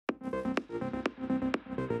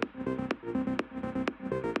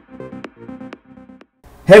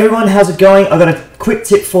Hey everyone, how's it going? I've got a quick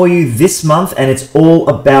tip for you this month, and it's all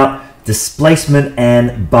about displacement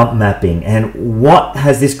and bump mapping. And what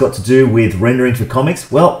has this got to do with rendering for comics?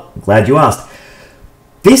 Well, I'm glad you asked.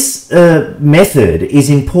 This method is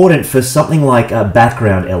important for something like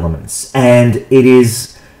background elements, and it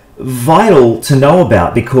is vital to know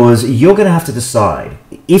about because you're going to have to decide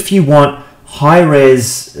if you want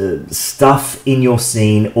high-res stuff in your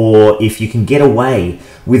scene, or if you can get away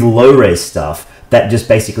with low-res stuff that just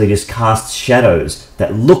basically just casts shadows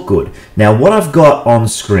that look good. Now, what I've got on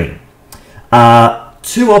screen are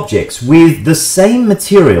two objects with the same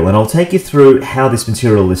material, and I'll take you through how this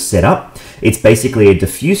material is set up. It's basically a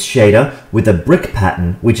diffuse shader with a brick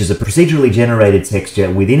pattern, which is a procedurally generated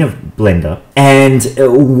texture within a blender, and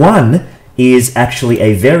one is actually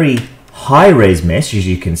a very high-res mesh, as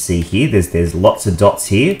you can see here. There's lots of dots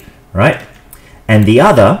here, right? And the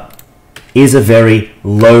other is a very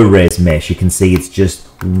low-res mesh. You can see it's just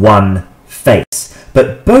one face.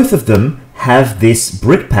 But both of them have this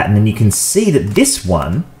brick pattern, and you can see that this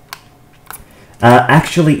one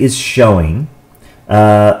actually is showing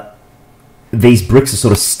these bricks are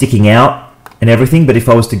sort of sticking out and everything. But if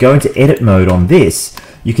I was to go into edit mode on this,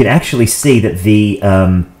 you can actually see that the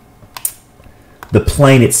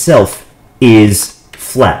plane itself is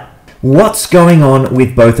flat. What's going on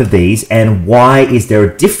with both of these, and why is there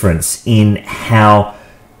a difference in how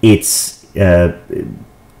it's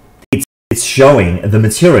showing the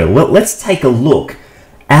material? Well, let's take a look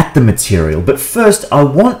at the material. But first, I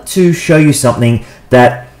want to show you something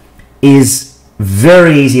that is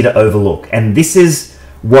very easy to overlook, and this is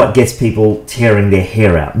what gets people tearing their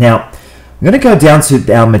hair out. Now, I'm going to go down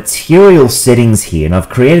to our material settings here, and I've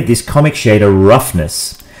created this comic shader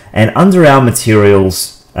roughness, and under our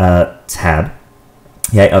materials tab,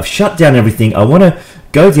 yeah, I've shut down everything. I want to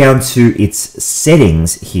go down to its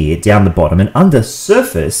settings here down the bottom, and under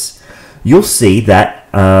surface you'll see that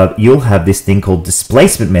you'll have this thing called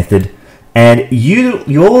displacement method, and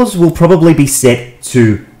yours will probably be set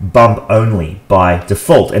to bump only by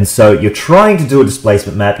default. And so you're trying to do a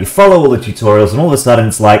displacement map, you follow all the tutorials, and all of a sudden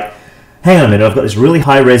it's like, hang on a minute, I've got this really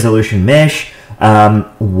high resolution mesh.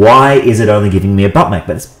 Why is it only giving me a bump map?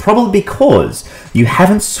 But it's probably because you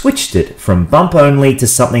haven't switched it from bump only to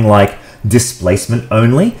something like displacement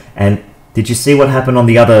only. And did you see what happened on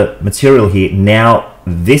the other material here? Now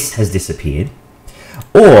this has disappeared.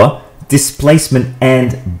 Or displacement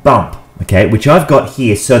and bump, okay, which I've got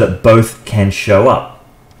here so that both can show up.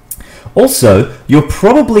 Also, you're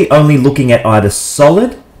probably only looking at either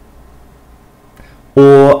solid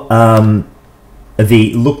or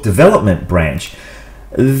the look development branch.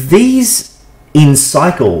 These in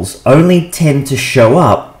cycles only tend to show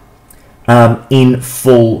up in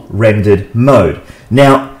full rendered mode.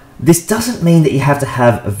 Now, this doesn't mean that you have to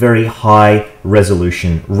have a very high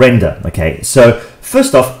resolution render. Okay, so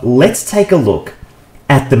first off, let's take a look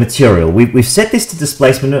at the material. We've set this to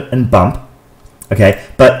displacement and bump, okay,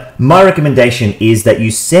 but my recommendation is that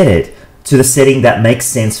you set it to the setting that makes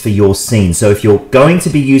sense for your scene. So if you're going to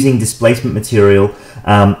be using displacement material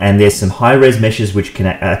and there's some high-res meshes which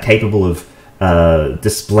are capable of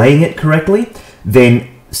displaying it correctly, then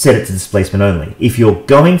set it to displacement only. If you're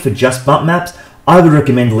going for just bump maps, I would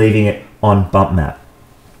recommend leaving it on bump map.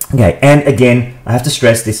 Okay, and again, I have to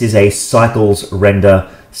stress this is a cycles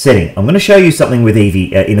render setting. I'm going to show you something with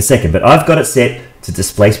Eevee in a second, but I've got it set to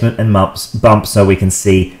displacement and bump so we can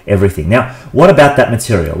see everything. Now, what about that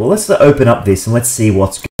material? Well, let's open up this and let's see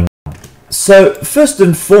what's going on. So, first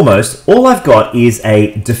and foremost, all I've got is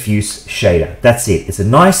a diffuse shader. That's it. It's a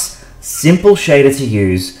nice, simple shader to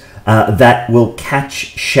use that will catch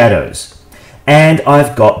shadows. And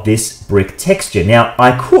I've got this brick texture. Now,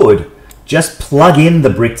 I could just plug in the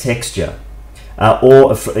brick texture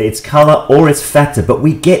or its color or its factor, but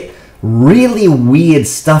we get really weird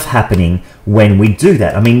stuff happening when we do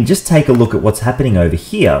that. I mean, just take a look at what's happening over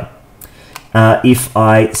here. If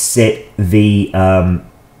I set the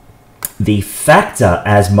factor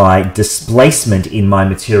as my displacement in my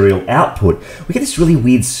material output, we get this really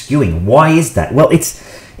weird skewing. Why is that? Well,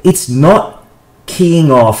 it's not keying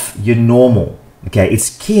off your normal. Okay,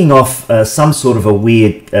 it's keying off some sort of a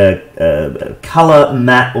weird color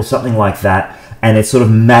matte or something like that, and it's sort of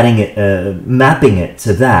mapping it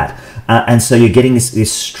to that. And so you're getting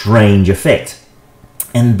this strange effect.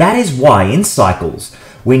 And that is why in cycles,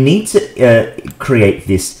 we need to create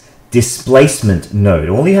this displacement node.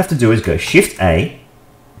 All you have to do is go Shift-A,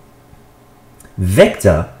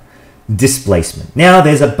 Vector, Displacement. Now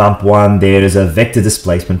there's a bump one, there's a vector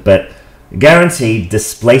displacement, but guaranteed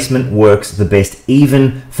displacement works the best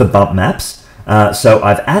even for bump maps. So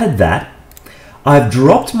I've added that. I've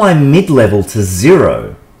dropped my mid-level to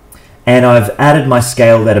 0, and I've added my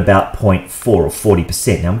scale at about 0.4 or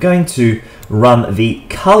 40%. Now I'm going to run the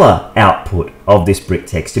color output of this brick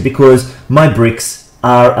texture because my bricks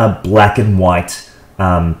are a black and white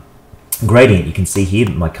gradient. You can see here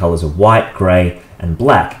that my colors are white, gray, and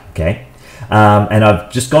black, okay? And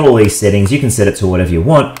I've just got all these settings. You can set it to whatever you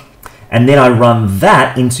want. And then I run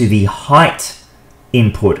that into the height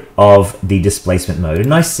input of the displacement mode,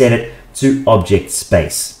 and I set it to object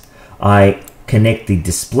space. I connect the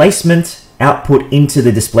displacement output into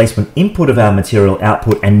the displacement input of our material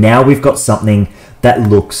output, and now we've got something that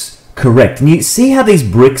looks correct. And you see how these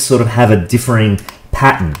bricks sort of have a differing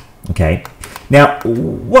pattern, okay? Now,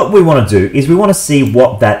 what we want to do is we want to see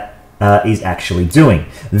what that is actually doing.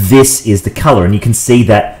 This is the color, and you can see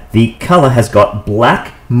that the color has got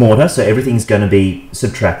black mortar, so everything's going to be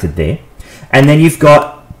subtracted there. And then you've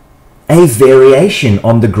got a variation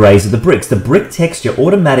on the grays of the bricks. The brick texture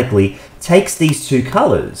automatically takes these two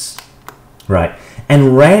colors, right, and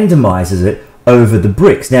randomizes it over the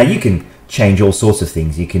bricks. Now you can change all sorts of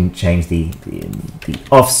things. You can change the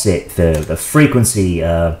offset, the frequency,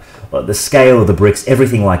 the scale of the bricks,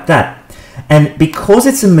 everything like that. And because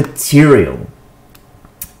it's a material,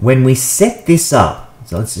 when we set this up,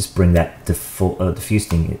 so let's just bring that diffuse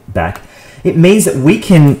thing back, it means that we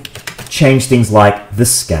can change things like the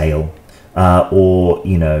scale, or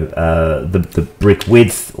you know, the brick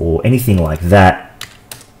width, or anything like that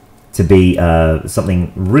to be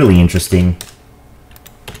something really interesting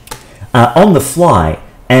on the fly,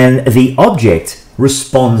 and the object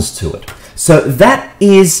responds to it. So that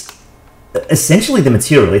is essentially the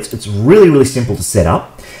material. It's really, really simple to set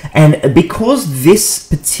up, and because this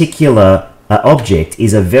particular object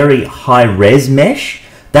is a very high-res mesh,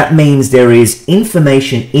 that means there is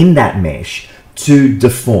information in that mesh to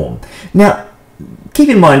deform. Now, keep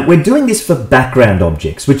in mind, we're doing this for background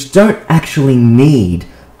objects, which don't actually need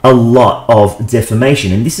a lot of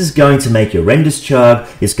deformation. And this is going to make your renders chug,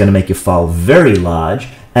 it's going to make your file very large.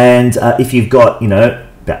 And if you've got, you know,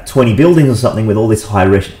 about 20 buildings or something with all this high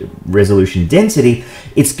resolution density,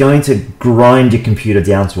 it's going to grind your computer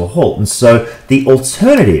down to a halt. And so the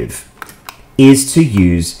alternative is to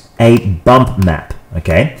use a bump map.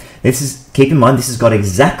 Okay, keep in mind, this has got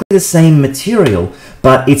exactly the same material,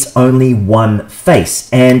 but it's only one face.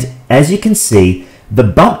 And as you can see, the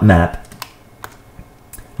bump map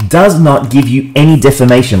does not give you any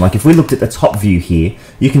deformation. Like if we looked at the top view here,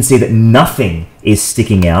 you can see that nothing is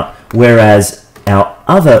sticking out, whereas our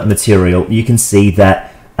other material, you can see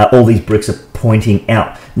that all these bricks are pointing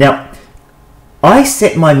out. Now, I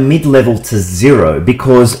set my mid-level to 0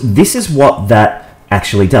 because this is what that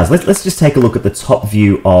actually does. Let's just take a look at the top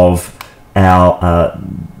view of our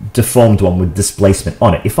deformed one with displacement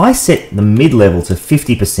on it. If I set the mid-level to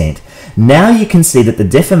 50%, now you can see that the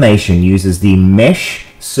deformation uses the mesh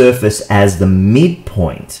surface as the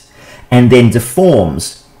midpoint and then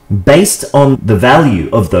deforms based on the value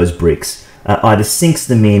of those bricks, either sinks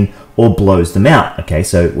them in or blows them out. Okay,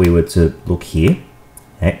 so we were to look here.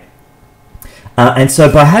 Okay. And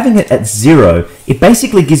so by having it at 0, it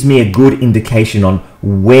basically gives me a good indication on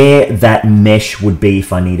where that mesh would be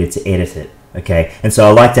if I needed to edit it. Okay, and so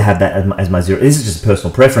I like to have that as my 0. This is just a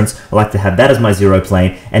personal preference. I like to have that as my 0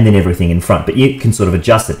 plane and then everything in front, but you can sort of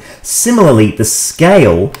adjust it. Similarly, the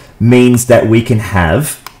scale means that we can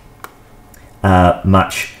have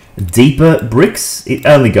much deeper bricks. It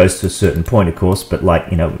only goes to a certain point, of course, but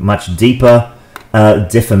like, you know, much deeper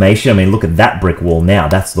deformation. I mean, look at that brick wall now.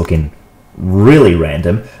 That's looking really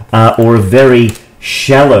random, or a very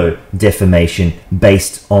shallow deformation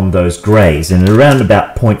based on those grays, and around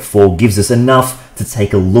about 0.4 gives us enough to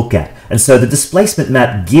take a look at. And so the displacement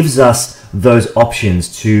map gives us those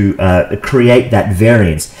options to create that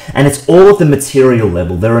variance, and it's all at the material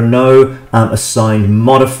level. There are no assigned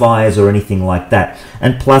modifiers or anything like that.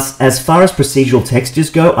 And plus, as far as procedural textures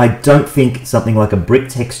go, I don't think something like a brick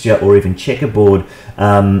texture or even checkerboard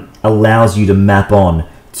allows you to map on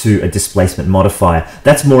to a displacement modifier.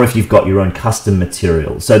 That's more if you've got your own custom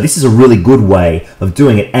material. So this is a really good way of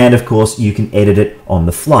doing it, and of course you can edit it on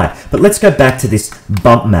the fly. But let's go back to this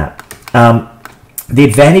bump map. The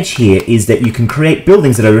advantage here is that you can create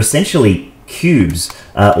buildings that are essentially cubes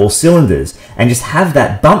or cylinders and just have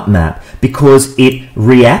that bump map because it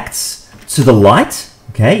reacts to the light.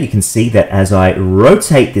 Okay, you can see that as I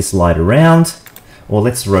rotate this light around, or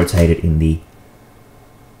let's rotate it in the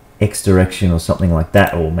X direction or something like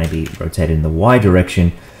that, or maybe rotate it in the Y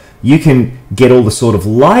direction, you can get all the sort of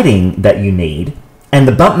lighting that you need, and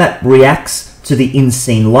the bump map reacts to the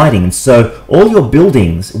in-scene lighting. And so all your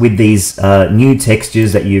buildings with these new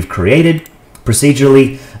textures that you've created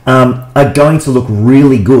procedurally, are going to look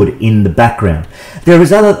really good in the background. There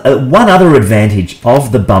is one other advantage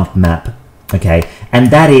of the bump map, okay,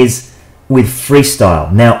 and that is with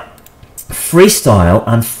freestyle. Now, freestyle,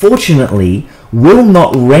 unfortunately, will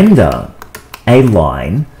not render a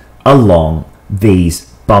line along these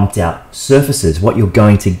bumped out surfaces. What you're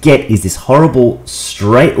going to get is this horrible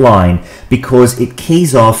straight line because it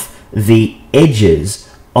keys off the edges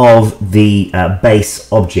of the base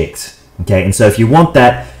object. Okay, and so if you want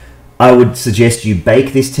that, I would suggest you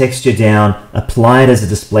bake this texture down, apply it as a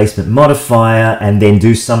displacement modifier, and then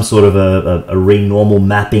do some sort of a renormal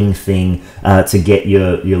mapping thing to get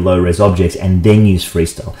your low-res objects, and then use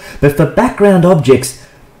freestyle. But for background objects,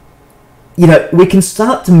 you know, we can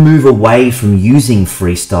start to move away from using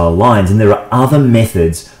freestyle lines, and there are other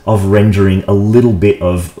methods of rendering a little bit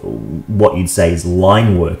of what you'd say is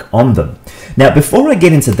line work on them. Now, before I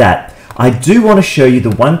get into that, I do want to show you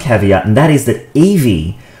the one caveat, and that is that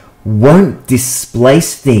Eevee won't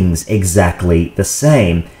displace things exactly the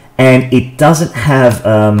same, and it doesn't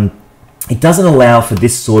have it doesn't allow for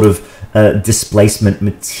this sort of displacement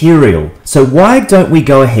material. So why don't we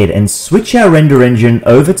go ahead and switch our render engine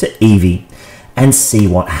over to Eevee and see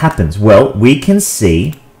what happens? Well, we can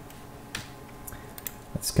see,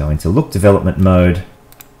 let's go into look development mode,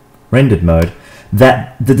 rendered mode,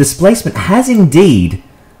 that the displacement has indeed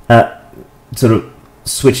sort of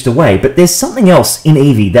switched away, but there's something else in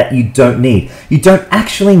Eevee that you don't need. You don't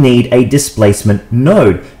actually need a displacement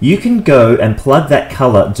node. You can go and plug that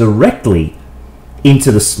color directly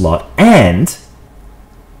into the slot, and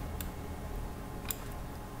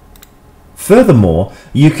furthermore,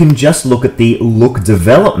 you can just look at the look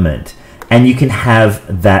development and you can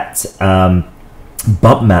have that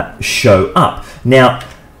bump map show up. Now,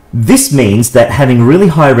 this means that having really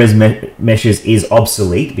high-res meshes is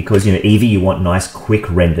obsolete because, you know, Eevee, you want nice,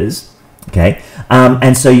 quick renders, okay?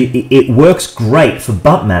 And so it works great for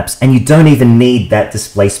bump maps, and you don't even need that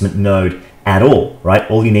displacement node at all, right?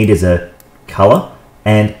 All you need is a color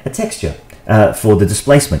and a texture for the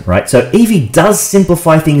displacement, right? So Eevee does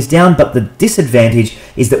simplify things down, but the disadvantage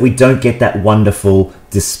is that we don't get that wonderful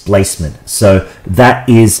displacement. So that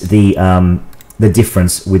is the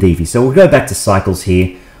difference with Eevee. So we'll go back to cycles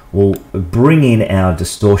here. We'll bring in our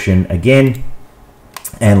distortion again,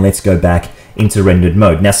 and let's go back into rendered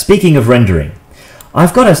mode. Now, speaking of rendering,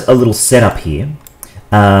 I've got a little setup here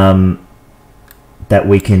that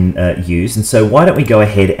we can use. And so why don't we go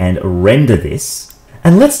ahead and render this?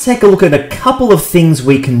 And let's take a look at a couple of things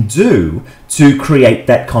we can do to create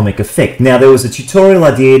that comic effect. Now, there was a tutorial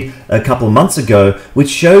I did a couple of months ago which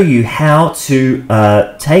showed you how to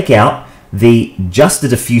take out just the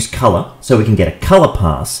diffuse color, so we can get a color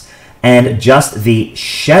pass, and just the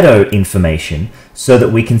shadow information so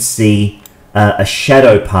that we can see a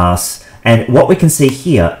shadow pass. And what we can see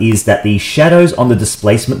here is that the shadows on the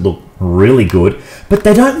displacement look really good, but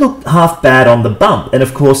they don't look half bad on the bump. And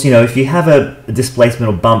of course, you know, if you have a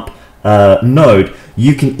displacement or bump node,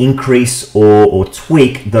 you can increase or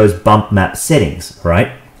tweak those bump map settings,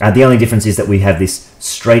 right? The only difference is that we have this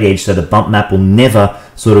straight edge, so the bump map will never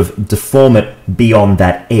sort of deform it beyond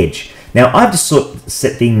that edge. Now, I've just sort of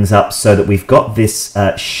set things up so that we've got this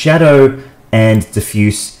shadow and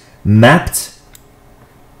diffuse mapped,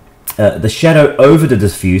 the shadow over the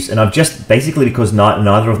diffuse, and I've just, basically because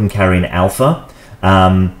neither of them carry an alpha,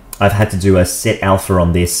 I've had to do a set alpha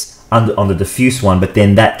on this, on the diffuse one, but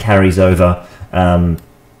then that carries over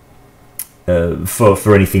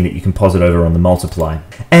for anything that you can posit over on the multiply.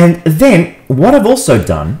 And then what I've also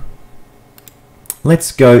done,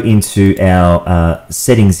 let's go into our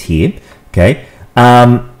settings here, okay?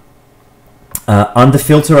 Under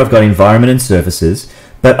filter, I've got environment and surfaces,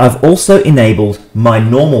 but I've also enabled my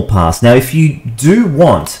normal pass. Now, if you do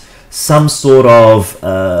want some sort of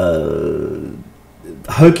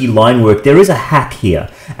hokey line work, there is a hack here,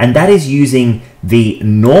 and that is using the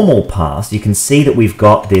normal pass. You can see that we've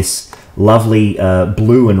got this lovely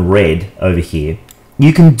blue and red over here.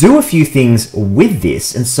 You can do a few things with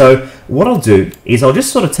this, and so what I'll do is I'll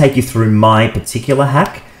just sort of take you through my particular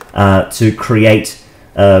hack to create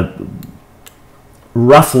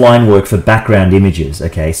rough line work for background images.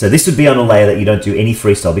 Okay, so this would be on a layer that you don't do any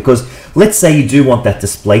freestyle, because let's say you do want that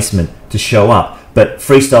displacement to show up, but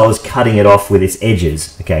freestyle is cutting it off with its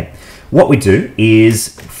edges. Okay, what we do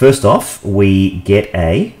is, first off, we get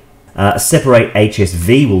a separate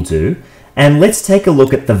HSV will do, and let's take a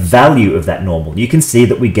look at the value of that normal. You can see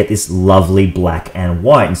that we get this lovely black and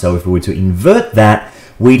white, and so if we were to invert that,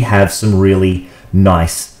 we'd have some really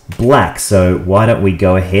nice black. So why don't we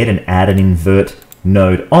go ahead and add an invert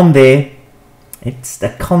node on there.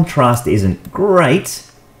 The contrast isn't great,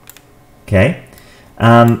 okay,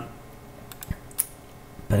 but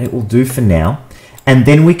it will do for now. And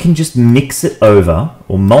then we can just mix it over,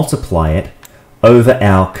 or multiply it over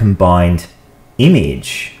our combined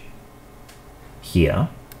image here.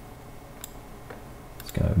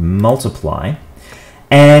 Let's go multiply.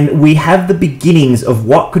 And we have the beginnings of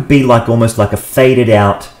what could be like almost like a faded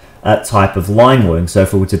out type of line work. So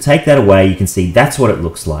if we were to take that away, you can see that's what it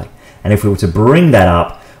looks like. And if we were to bring that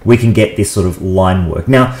up, we can get this sort of line work.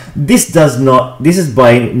 Now, this is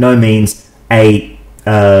by no means a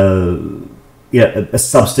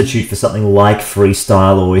substitute for something like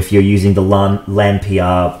Freestyle, or if you're using the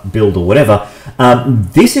LandPR build or whatever.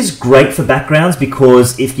 This is great for backgrounds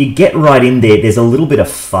because if you get right in there, there's a little bit of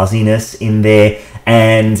fuzziness in there,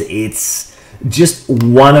 and it's just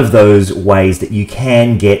one of those ways that you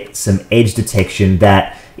can get some edge detection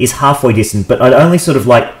that is halfway decent, but I'd only sort of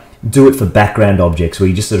like do it for background objects where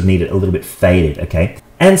you just sort of need it a little bit faded, okay?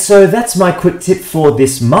 And so that's my quick tip for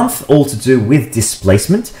this month, all to do with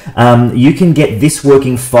displacement. You can get this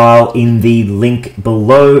working file in the link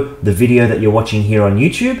below the video that you're watching here on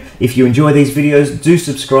YouTube. If you enjoy these videos, do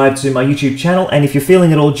subscribe to my YouTube channel, and if you're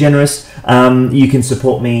feeling at all generous, you can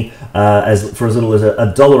support me for as little as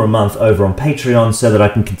 $1 a month over on Patreon so that I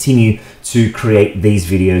can continue to create these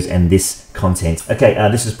videos and this content. Okay,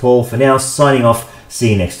 this is Paul for now, signing off.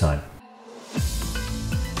 See you next time.